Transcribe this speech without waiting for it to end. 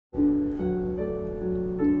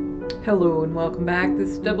Hello and welcome back. This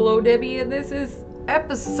is Double O Debbie, and this is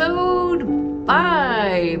episode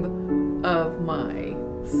 5 of my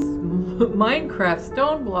Minecraft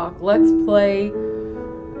StoneBlock Let's Play.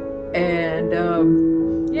 And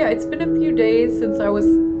yeah, it's been a few days since I was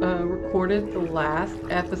recorded the last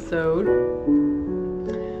episode,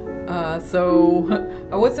 so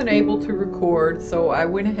I wasn't able to record. So I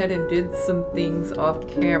went ahead and did some things off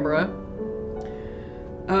camera.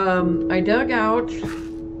 I dug out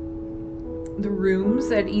the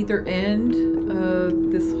rooms at either end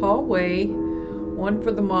of this hallway, one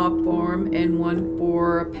for the mob farm and one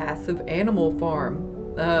for a passive animal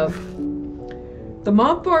farm. The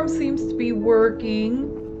mob farm seems to be working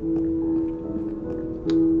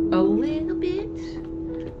a little bit.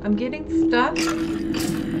 I'm getting stuck.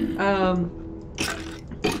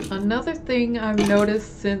 Another thing I've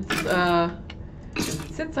noticed since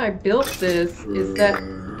I built this is that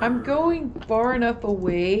I'm going far enough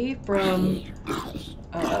away from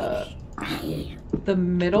the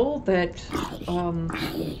middle that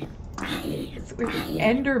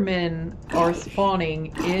Endermen are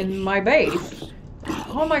spawning in my base.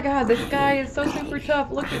 Oh my god, this guy is so super tough.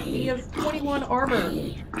 Look, he has 21 armor.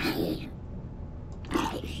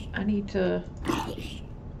 I need to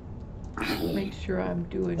make sure I'm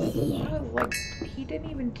doing... like, he didn't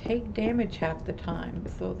even take damage half the time,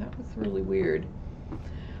 so that was really weird.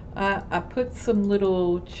 I put some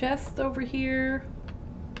little chests over here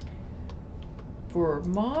for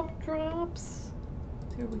mob drops.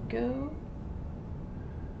 There we go.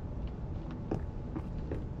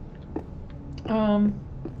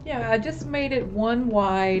 Yeah, I just made it one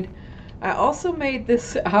wide. I also made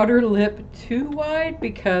this outer lip 2 wide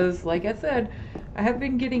because, like I said, I have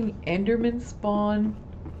been getting Enderman spawn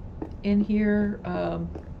in here.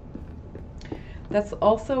 That's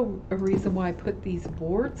also a reason why I put these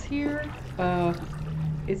boards here.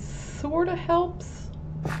 It sort of helps.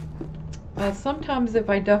 Sometimes if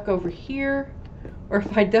I duck over here, or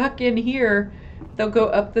if I duck in here, they'll go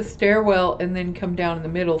up the stairwell and then come down in the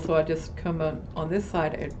middle, so I just come on this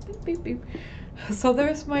side and beep, beep, beep. So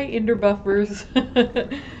there's my ender buffers.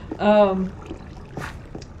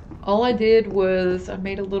 All I did was I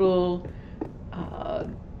made a little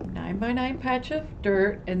 9x9 patch of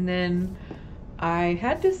dirt, and then I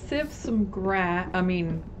had to sieve some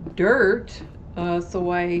dirt,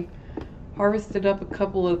 so I harvested up a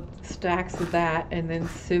couple of stacks of that and then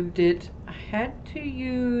sieved it. I had to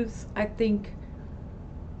use, I think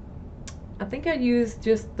I used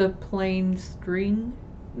just the plain string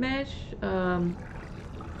mesh,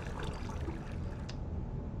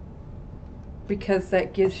 because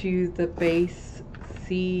that gives you the base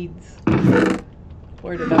seeds.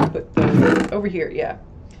 Where did I put those? Over here, yeah.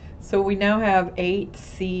 So we now have 8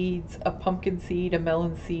 seeds: a pumpkin seed, a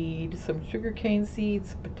melon seed, some sugarcane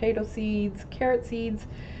seeds, potato seeds, carrot seeds,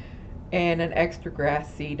 and an extra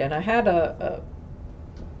grass seed. And I had oh,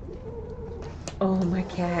 my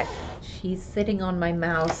cat. She's sitting on my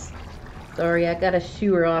mouse. Sorry, I gotta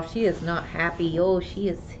shoo her off. She is not happy. Oh, she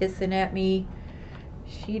is hissing at me.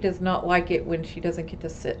 She does not like it when she doesn't get to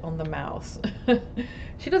sit on the mouse.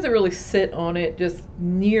 She doesn't really sit on it, just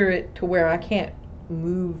near it to where I can't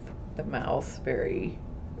move the mouse very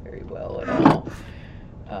well at all.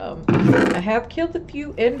 I have killed a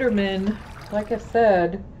few Endermen, like I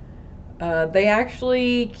said. They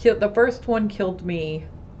actually killed, the first one killed me.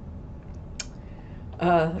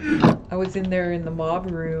 I was in there in the mob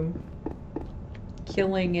room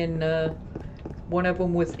killing, and one of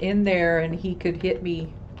them was in there and he could hit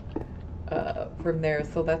me from there,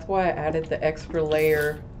 so that's why I added the extra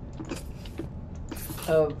layer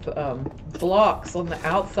of blocks on the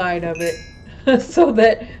outside of it so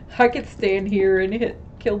that I could stand here and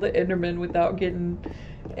kill the Enderman without getting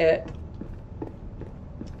it.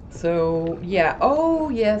 So yeah, oh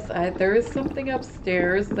yes, there is something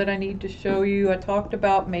upstairs that I need to show you. I talked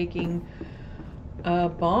about making a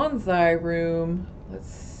bonsai room. Let's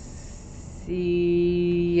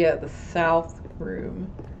see, yeah, the south room.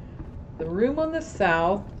 The room on the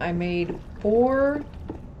south, I made 4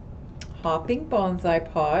 hopping bonsai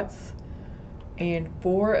pots and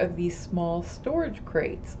 4 of these small storage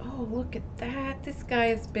crates. Oh, look at that. This guy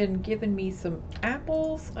has been giving me some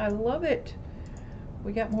apples. I love it.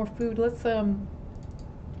 We got more food. Let's put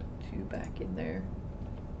 2 back in there.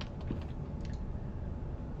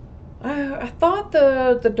 I thought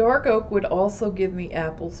the dark oak would also give me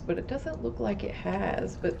apples, but it doesn't look like it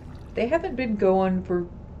has. But they haven't been going for,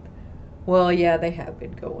 well, yeah, they have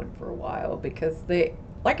been going for a while, because they,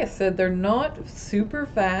 like I said, they're not super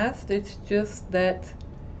fast. It's just that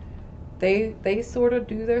they sort of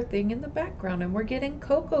do their thing in the background. And we're getting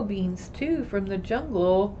cocoa beans too from the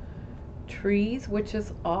jungle trees, which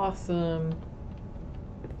is awesome.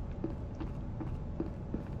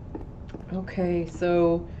 Okay,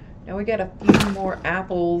 so now we got a few more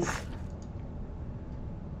apples.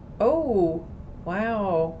 Oh,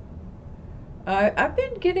 wow. I've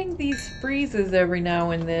been getting these freezes every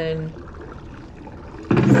now and then.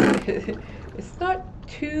 It's not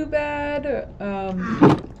too bad,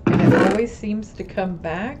 and it always seems to come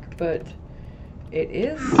back, but it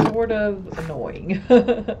is sort of annoying.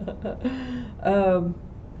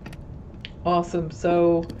 Awesome.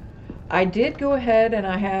 So I did go ahead and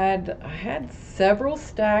I had several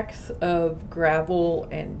stacks of gravel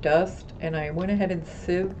and dust, and I went ahead and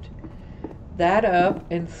sieved that up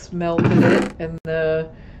and smelted it, and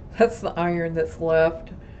that's the iron that's left.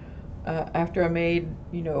 After I made,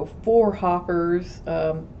 4 hoppers,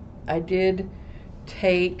 I did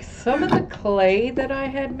take some of the clay that I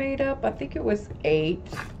had made up. I think it was 8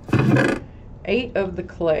 of the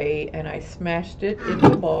clay, and I smashed it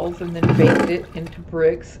into balls and then baked it into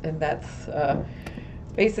bricks, and that's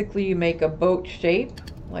basically you make a boat shape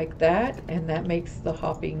like that, and that makes the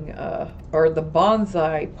hopping or the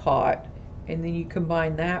bonsai pot, and then you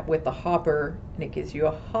combine that with the hopper and it gives you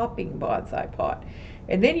a hopping bonsai pot.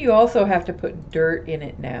 And then you also have to put dirt in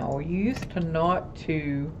it now. You used to not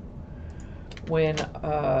to when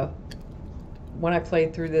I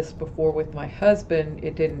played through this before with my husband.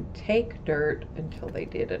 It didn't take dirt until they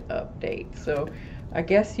did an update. So I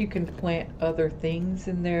guess you can plant other things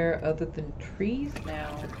in there other than trees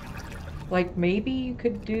now. Like maybe you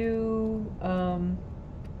could do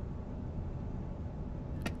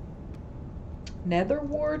nether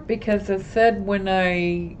wart, because it said when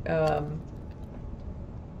I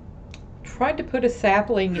tried to put a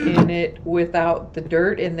sapling in it without the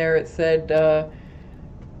dirt in there, it said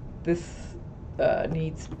this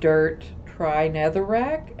needs dirt, try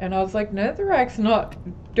netherrack. And I was like, netherrack's not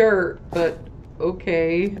dirt, but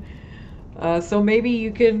okay. So maybe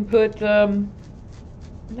you can put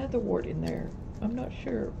nether wart in there. I'm not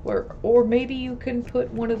sure. Or maybe you can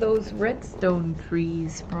put one of those redstone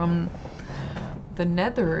trees from the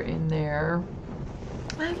nether in there.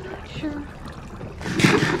 I'm not sure.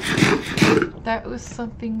 That was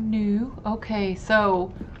something new. Okay,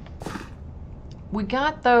 so we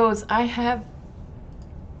got those. I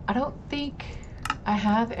don't think I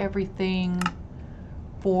have everything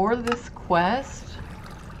for this quest.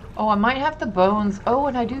 Oh, I might have the bones. Oh,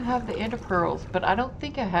 and I do have the ender pearls, but I don't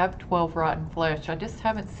think I have 12 rotten flesh. I just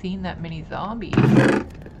haven't seen that many zombies.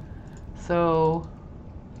 So,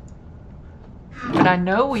 but I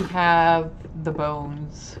know we have the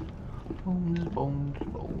bones. Bones.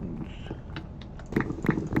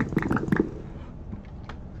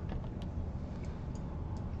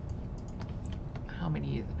 How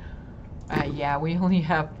many? Yeah, we only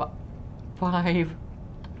have 5.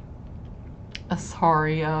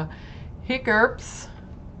 Sorry, hiccups.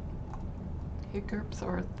 Hiccups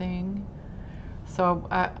are a thing. So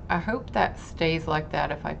I hope that stays like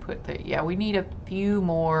that if I put the, yeah, we need a few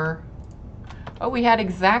more. Oh, we had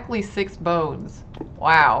exactly 6 bones.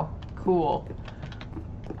 Wow, cool.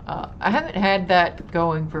 I haven't had that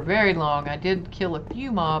going for very long. I did kill a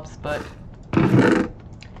few mobs, but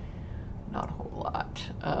not a whole lot.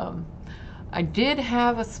 I did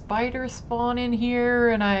have a spider spawn in here,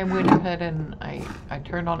 and I went ahead and I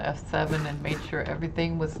turned on F7 and made sure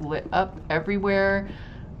everything was lit up everywhere.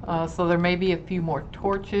 So there may be a few more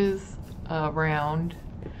torches around.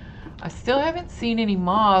 I still haven't seen any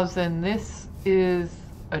mobs, and this is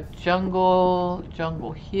a jungle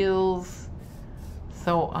hills.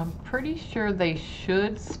 So I'm pretty sure they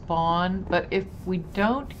should spawn, but if we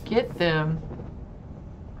don't get them,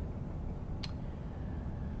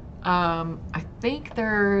 I think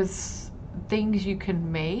there's things you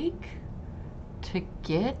can make to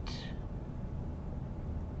get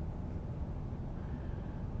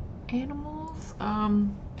animals,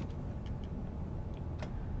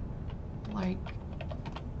 like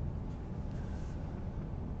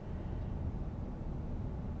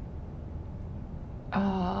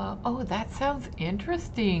oh, that sounds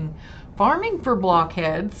interesting. Farming for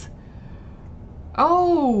blockheads.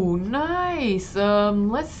 Oh, nice.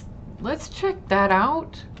 Let's check that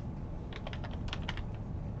out.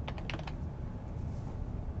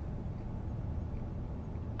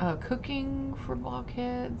 Cooking for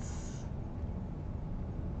blockheads.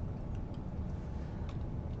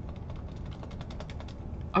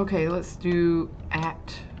 Okay, let's do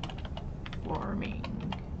at farming.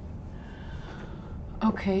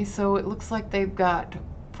 Okay, so it looks like they've got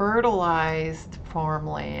fertilized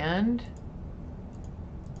farmland.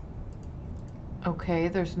 Okay,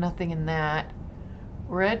 there's nothing in that.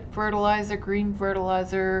 red fertilizer, green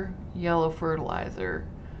fertilizer, yellow fertilizer.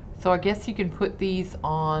 So I guess you can put these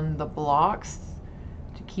on the blocks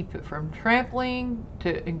to keep it from trampling,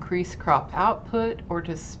 to increase crop output, or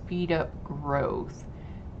to speed up growth.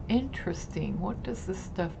 Interesting. What does this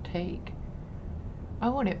stuff take?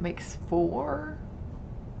 Oh, and it makes 4.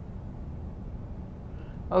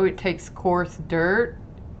 Oh, it takes coarse dirt.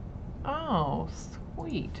 Oh,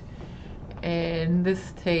 sweet. And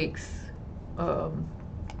this takes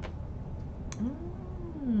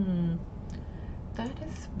that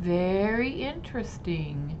is very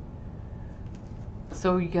interesting.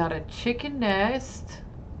 So you got a chicken nest.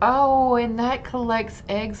 Oh, and that collects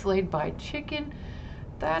eggs laid by chicken.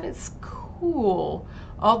 That is cool.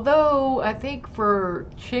 Although I think for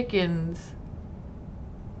chickens,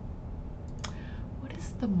 what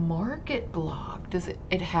is the market block? Does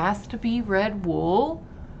it has to be red wool?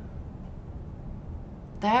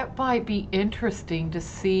 That might be interesting to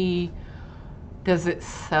see. Does it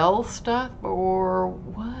sell stuff or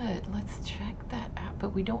what? Let's check that out. But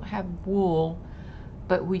we don't have wool,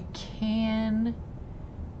 but we can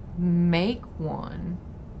make one.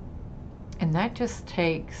 And that just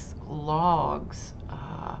takes logs.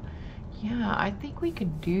 Yeah, I think we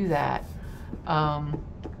can do that.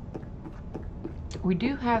 We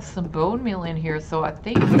do have some bone meal in here, so I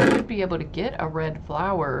think we should be able to get a red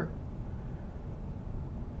flour.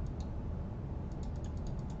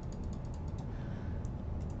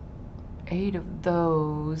 Eight of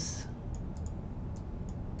those.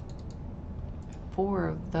 4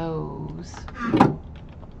 of those.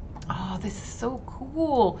 Oh, this is so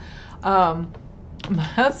cool. My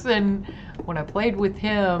husband, when I played with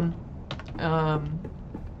him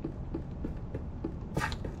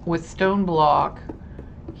with StoneBlock,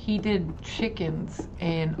 he did chickens,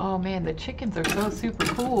 and oh man, the chickens are so super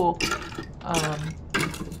cool. I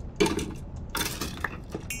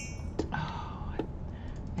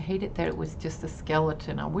hate it that it was just a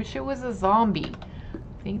skeleton. I wish it was a zombie.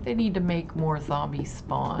 I think they need to make more zombies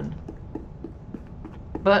spawn.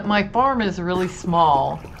 But my farm is really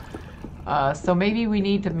small, so maybe we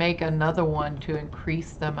need to make another one to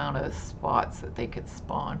increase the amount of spots that they could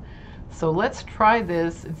spawn. So let's try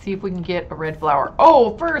this and see if we can get a red flower.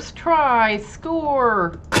 Oh, first try!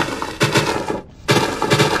 Score!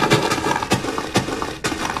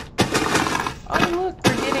 Oh, look,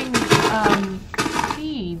 we're getting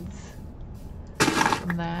seeds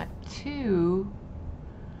from that too.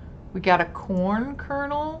 We got a corn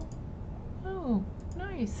kernel. Oh,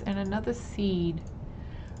 nice. And another seed.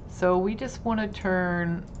 So we just want to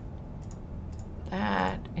turn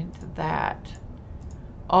that into that.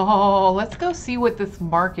 Oh, let's go see what this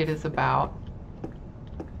market is about.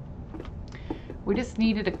 We just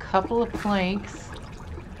needed a couple of planks.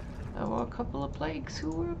 Oh, a couple of planks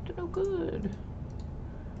who were up to no good.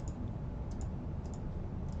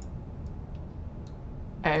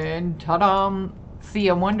 And ta-da! See,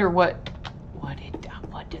 I wonder what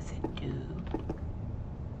does it do?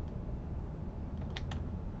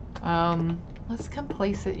 Let's come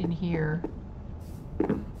place it in here.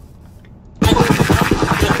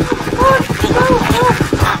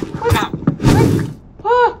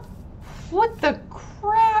 What the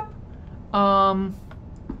crap?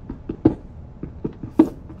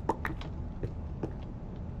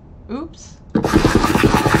 Oops.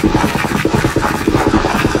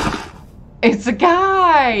 It's a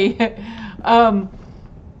guy.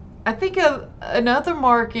 I think another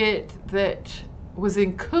market that was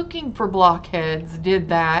in cooking for blockheads did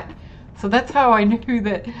that. So that's how I knew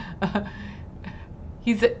that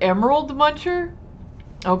he's an emerald muncher.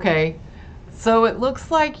 Okay, so it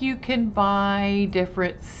looks like you can buy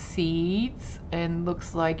different seeds, and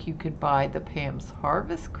looks like you could buy the Pam's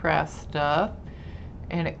Harvest Craft stuff,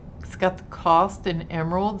 and it's got the cost in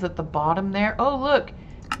emeralds at the bottom there. Oh, look,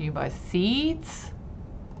 you can buy seeds.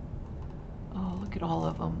 Oh, look at all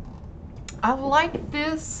of them. I like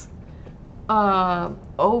this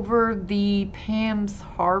over the Pam's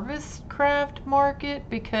Harvest Craft market,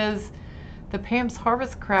 because the Pam's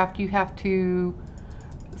Harvest Craft, you have to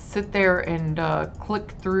sit there and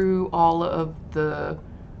click through all of the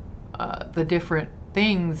different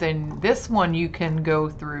things, and this one you can go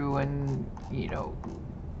through and, you know,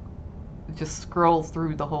 just scroll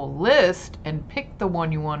through the whole list and pick the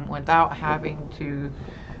one you want without having to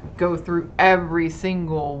go through every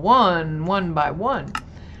single one by one.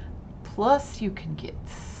 Plus you can get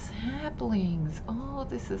saplings. Oh,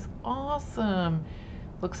 this is awesome.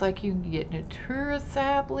 Looks like you can get Natura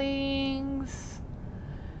saplings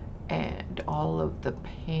and all of the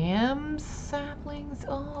Pam's saplings.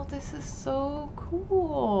 Oh, this is so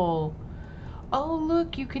cool. Oh,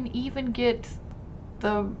 look, you can even get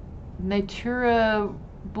the Natura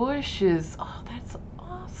bushes. Oh, that's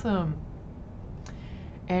awesome.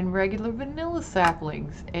 And regular vanilla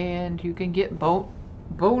saplings. And you can get bone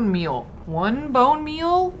meal. 1 bone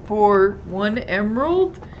meal for 1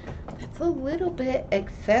 emerald? That's a little bit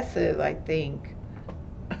excessive, I think.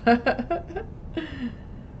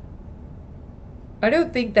 I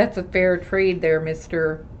don't think that's a fair trade there,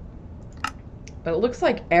 mister. But it looks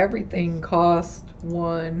like everything costs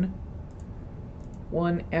one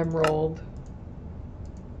emerald.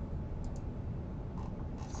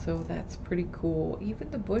 So that's pretty cool. Even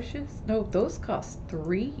the bushes? No, those cost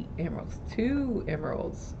 3 emeralds. 2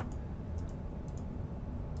 emeralds.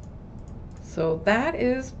 So that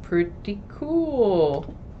is pretty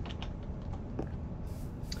cool.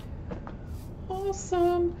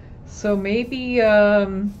 Awesome. So maybe, that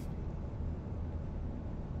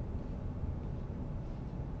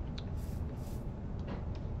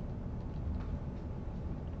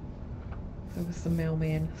was the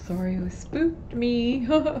mailman. Sorry, it spooked me.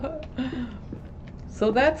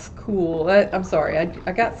 So that's cool. I'm sorry,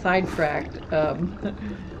 I got sidetracked.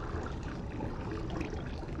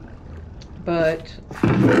 But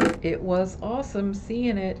it was awesome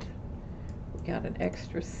seeing it. We got an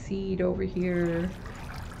extra seed over here.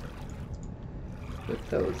 Put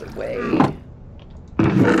those away.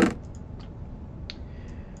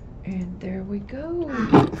 And there we go.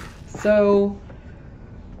 So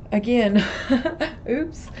again,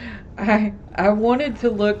 oops, I wanted to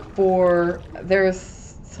look for,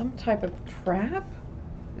 there's some type of trap.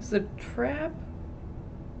 Is it a trap?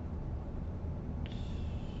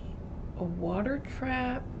 A water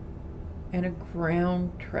trap and a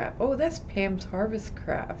ground trap. Oh, that's Pam's Harvest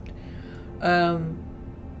Craft.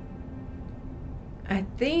 I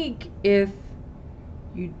think if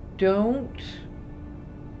you don't,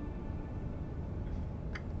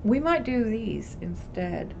 we might do these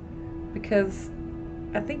instead, because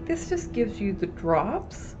I think this just gives you the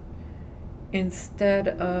drops instead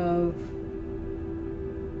of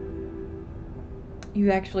you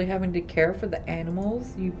actually having to care for the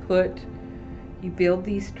animals. You build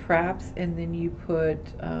these traps and then you put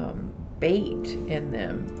bait in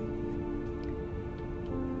them.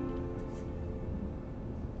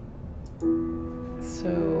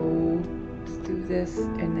 So let's do this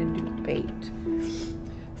and then do bait.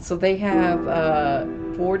 So they have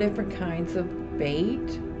 4 different kinds of bait.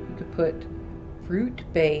 You could put fruit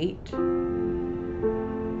bait,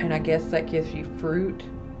 and I guess that gives you fruit.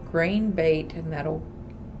 Grain bait, and that'll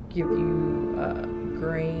give you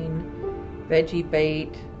grain. Veggie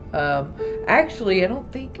bait. Actually, I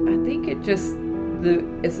think it just,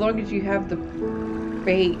 as long as you have the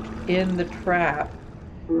bait in the trap,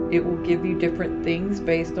 it will give you different things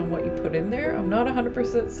based on what you put in there. I'm not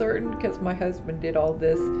 100% certain because my husband did all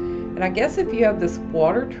this. And I guess if you have this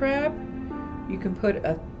water trap, you can put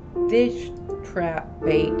a fish trap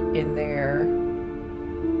bait in there.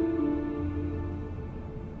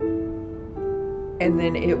 And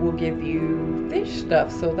then it will give you fish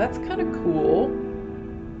stuff. So that's kind of cool.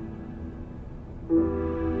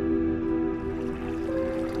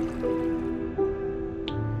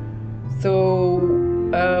 So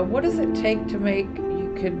what does it take to make,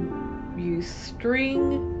 you could use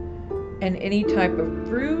string and any type of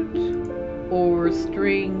fruit, or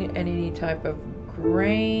string and any type of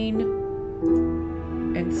grain,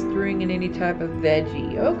 and string and any type of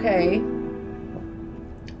veggie. Okay.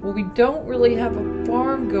 Well, we don't really have a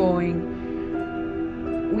farm going.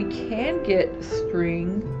 We can get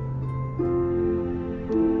string.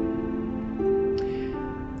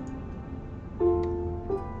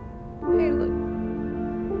 Hey, look.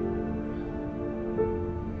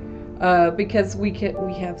 Because we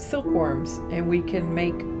have silkworms, and we can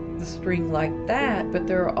make the string like that, but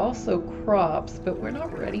there are also crops, but we're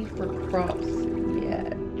not ready for crops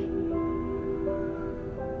yet.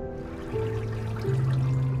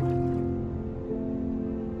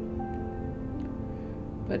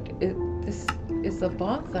 But this is a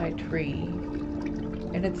bonsai tree,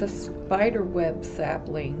 and it's a spider web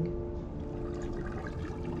sapling.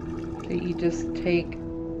 So you just take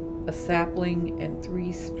a sapling and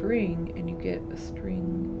 3 string, and you get a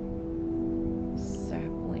string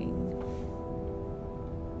sapling.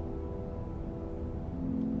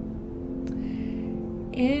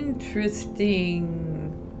 Interesting.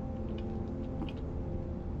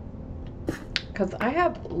 Because I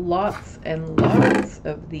have lots and lots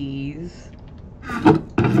of these.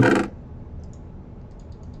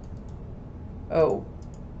 Oh,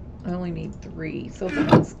 I only need 3. So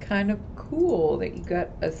that's kind of cool that you got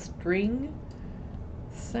a string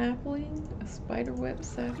sapling, a spiderweb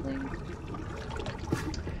sapling.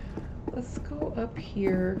 Let's go up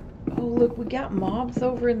here. Oh, look, we got mobs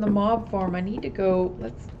over in the mob farm. I need to go.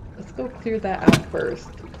 Let's go clear that out first.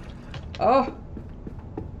 Oh,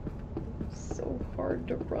 so hard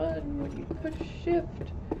to run when you push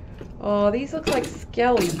shift. Oh, these look like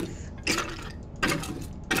skellies.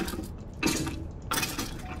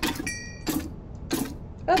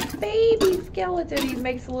 A baby skeleton. He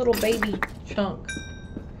makes a little baby chunk.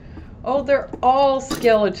 Oh, they're all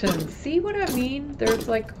skeletons. See what I mean? There's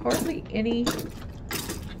like hardly any...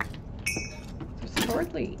 There's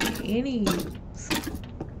hardly any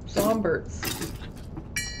zombies.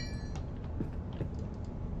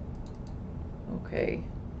 Okay.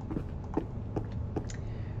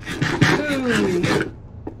 Food.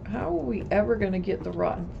 How are we ever going to get the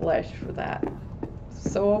rotten flesh for that?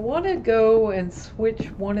 So I want to go and switch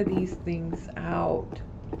one of these things out.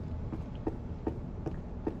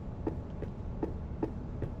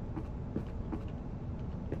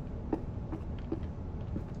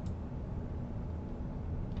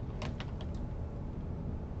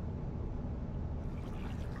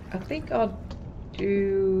 I think I'll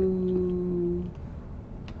do...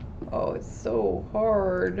 Oh, it's so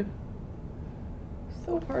hard.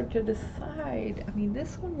 So hard to decide. I mean,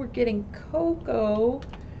 this one we're getting cocoa.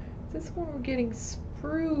 This one we're getting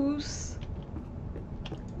spruce.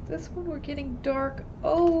 This one we're getting dark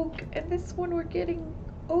oak. And this one we're getting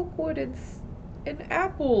oak wood and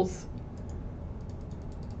apples.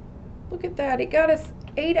 Look at that. It got us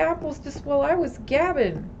 8 apples just while I was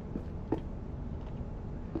gabbing.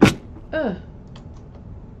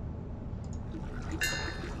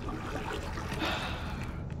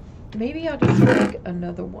 Maybe I'll just make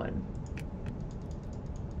another one.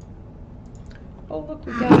 Oh, look,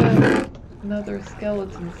 we got another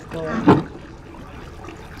skeleton skull.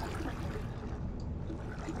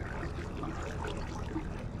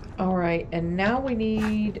 Alright, and now we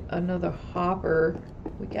need another hopper.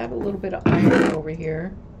 We got a little bit of iron over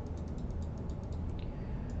here.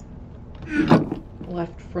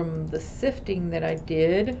 Left from the sifting that I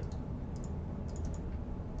did.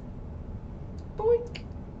 Boink,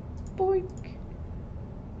 boink,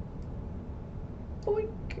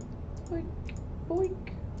 boink, boink,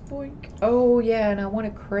 boink, boink. Oh yeah, and I want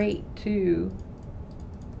a crate too.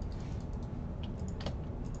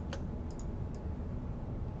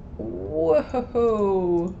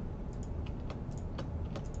 Whoa.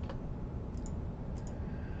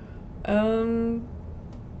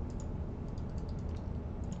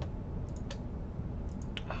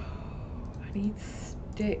 I need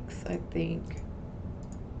sticks, I think.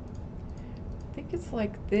 I think it's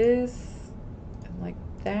like this, and like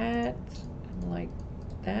that, and like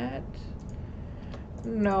that.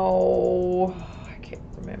 No, I can't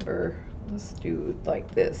remember. Let's do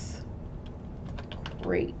like this.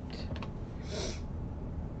 Great.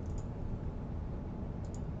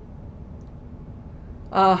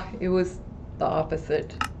 Ah, it was the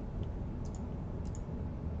opposite.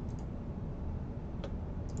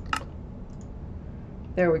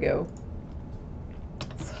 There we go.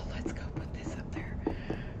 So let's go put this up there.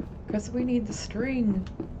 Because we need the string.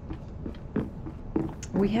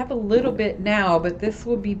 We have a little bit now, but this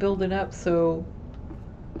will be building up, so...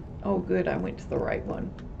 Oh good, I went to the right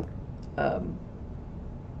one.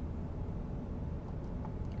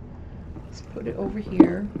 Let's put it over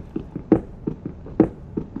here.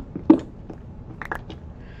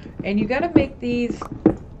 And you gotta make these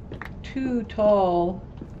too tall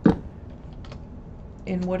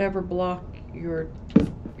in whatever block you're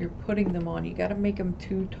putting them on. You gotta make them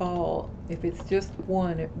too tall. If it's just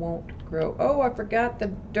one, it won't grow. Oh, I forgot the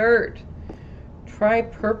dirt. Try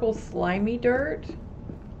purple slimy dirt.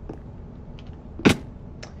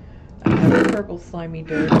 I have a purple slimy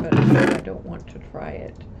dirt, but I don't want to try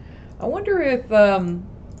it. I wonder if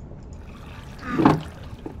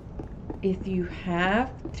you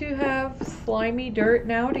have to have slimy dirt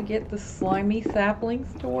now to get the slimy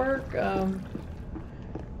saplings to work.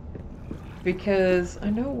 Because I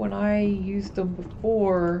know when I used them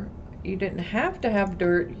before, you didn't have to have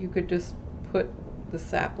dirt. You could just put the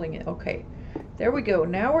sapling in. Okay, there we go.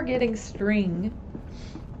 Now we're getting string,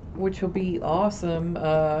 which will be awesome,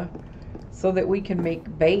 so that we can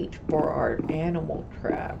make bait for our animal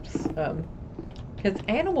traps. Because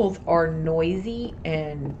animals are noisy,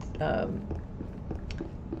 and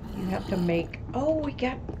you have to make... Oh, we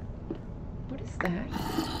got... What is that?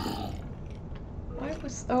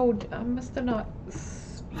 Oh, I must have not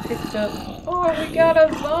picked up... Oh, we got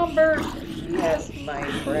a zombie! Yes, my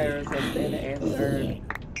prayers have been answered.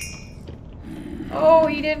 Oh,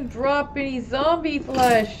 he didn't drop any zombie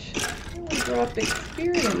flesh. He only dropped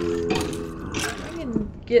experience.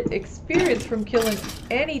 get experience from killing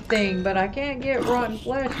anything, but I can't get rotten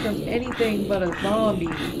flesh from anything but a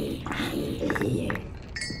zombie.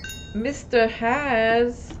 Mr.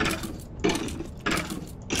 Has...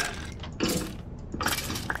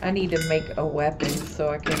 I need to make a weapon so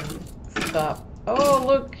I can stop. Oh,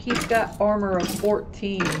 look, he's got armor of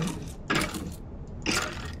 14.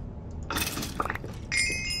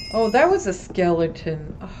 Oh, that was a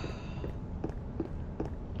skeleton. Oh.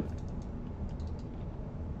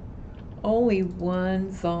 Only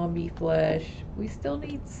one zombie flesh. We still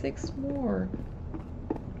need 6 more.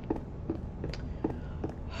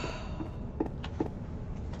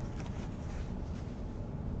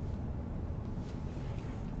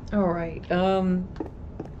 All right.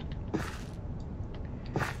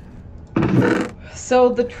 So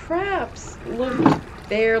the traps looked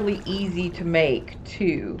fairly easy to make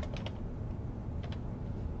too.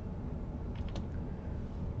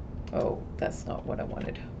 Oh, that's not what I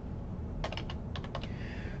wanted.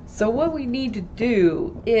 So what we need to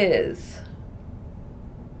do is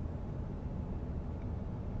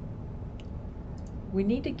we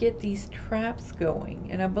need to get these traps going.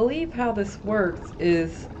 And I believe how this works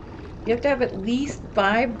is you have to have at least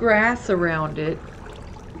 5 grass around it.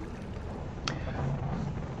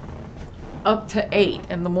 Up to 8.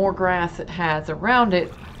 And the more grass it has around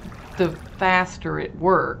it, the faster it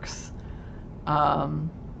works.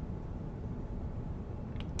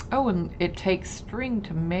 Oh, and it takes string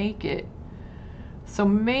to make it. So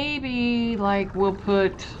maybe like we'll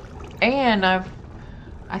put, and I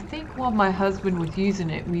think while my husband was using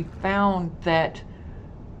it, we found that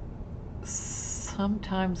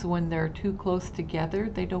sometimes when they're too close together,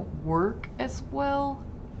 they don't work as well.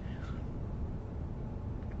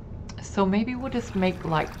 So maybe we'll just make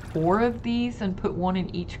like 4 of these and put one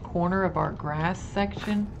in each corner of our grass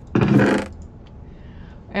section.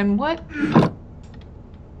 And what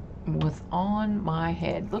was on my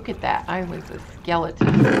head? Look at that. I was a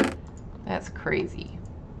skeleton. That's crazy.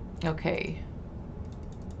 Okay.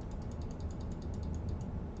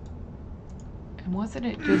 And wasn't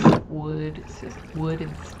it just wood? It's just wood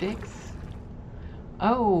and sticks.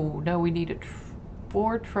 Oh, no, we needed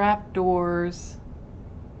 4 trapdoors.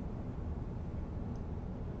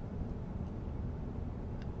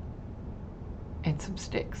 And some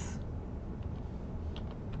sticks.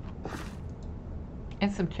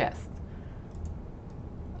 And some chests.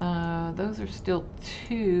 Those are still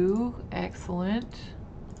 2. Excellent.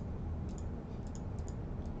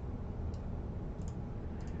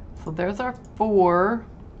 So there's our 4.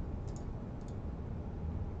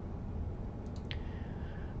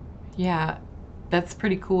 Yeah, that's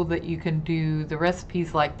pretty cool that you can do the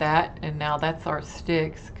recipes like that. And now that's our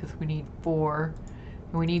sticks because we need 4.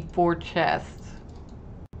 And we need 4 chests.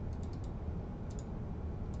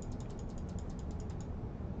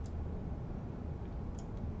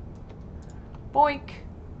 Boink!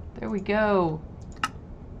 There we go.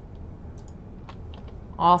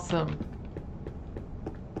 Awesome.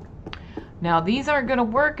 Now these aren't going to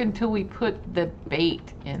work until we put the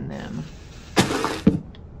bait in them.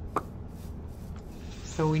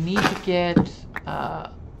 So we need to get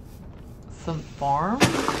some farms.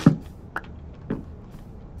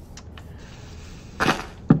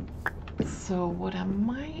 So what I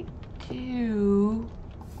might do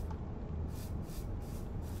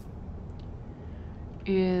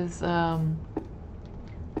is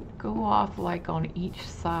go off like on each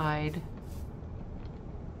side.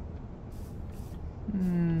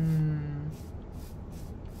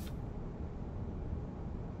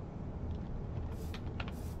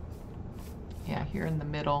 Yeah, here in the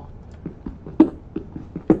middle.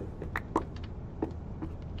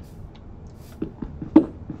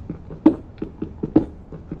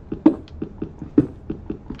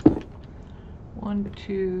 One,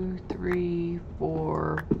 2, 3,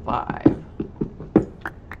 4, 5. And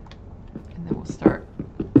then we'll start.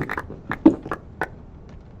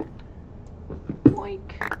 Boink.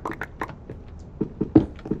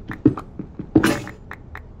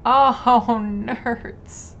 Oh,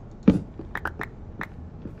 nerds.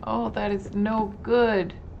 Oh, that is no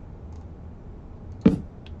good.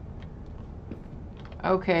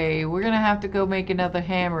 Okay, we're gonna have to go make another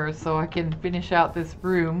hammer so I can finish out this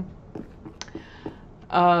room.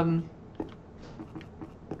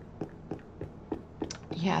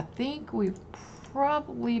 Yeah, I think we've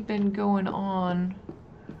probably been going on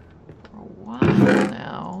for a while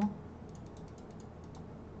now.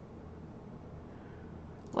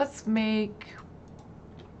 Let's make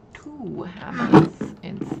 2 hammers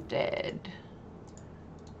instead.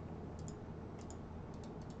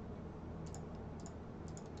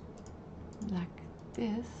 Like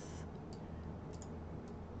this.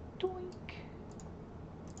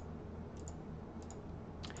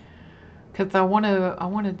 because I want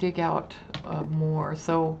to dig out more.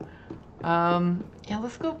 So yeah,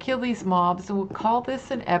 let's go kill these mobs and we'll call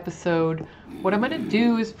this an episode. What I'm going to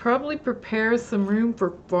do is probably prepare some room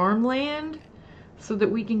for farmland so that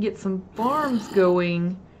we can get some farms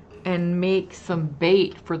going and make some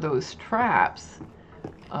bait for those traps.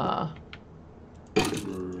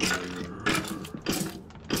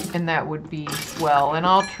 And that would be swell. And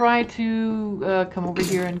I'll try to come over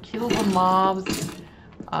here and kill the mobs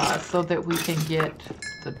so that we can get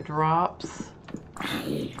the drops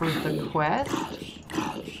for the quest.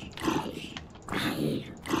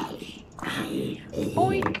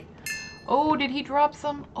 Boink! Oh, did he drop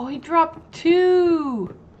some? Oh, he dropped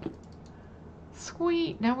 2!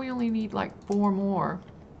 Sweet! Now we only need like 4 more.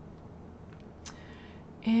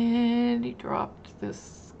 And he dropped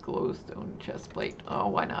this glowstone chest plate. Oh,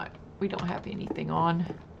 why not? We don't have anything on.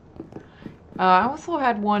 I also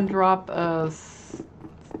had one drop a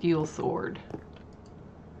steel sword.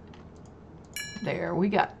 There, we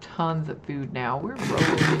got tons of food now. We're rolling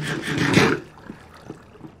in the food.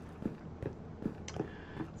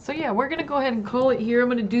 So yeah, we're gonna go ahead and call it here. I'm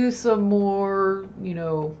gonna do some more, you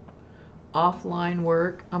know, offline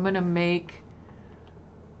work. I'm gonna make,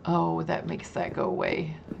 oh, that makes that go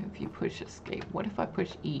away. If you push escape. What if I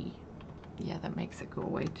push E? Yeah, that makes it go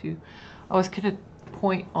away too. I was gonna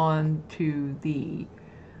point on to the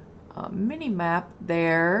mini map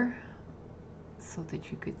there so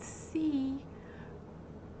that you could see,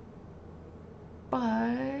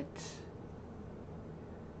 but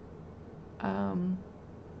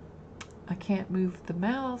I can't move the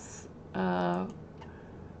mouse.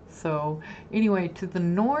 So anyway, to the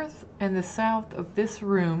north and the south of this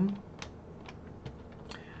room,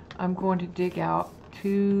 I'm going to dig out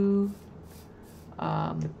 2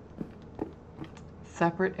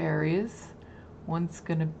 separate areas. One's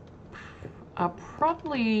gonna, I'll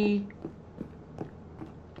probably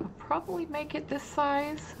make it this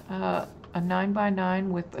size, a 9x9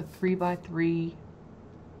 with a 3x3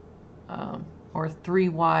 or 3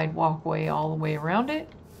 wide walkway all the way around it.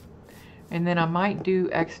 And then I might do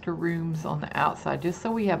extra rooms on the outside just so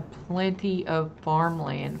we have plenty of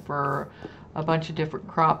farmland for a bunch of different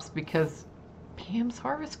crops, because Pam's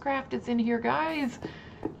Harvest Craft is in here, guys.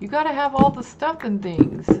 You gotta have all the stuff and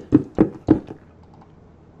things.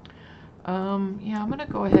 Yeah, I'm gonna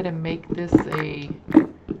go ahead and make this a,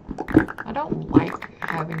 I don't like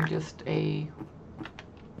having just a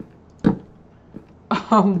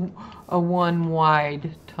 1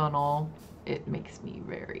 wide tunnel. It makes me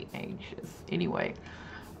very anxious. Anyway,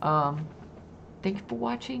 thank you for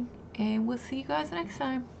watching, and we'll see you guys next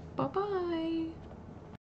time. Bye-bye.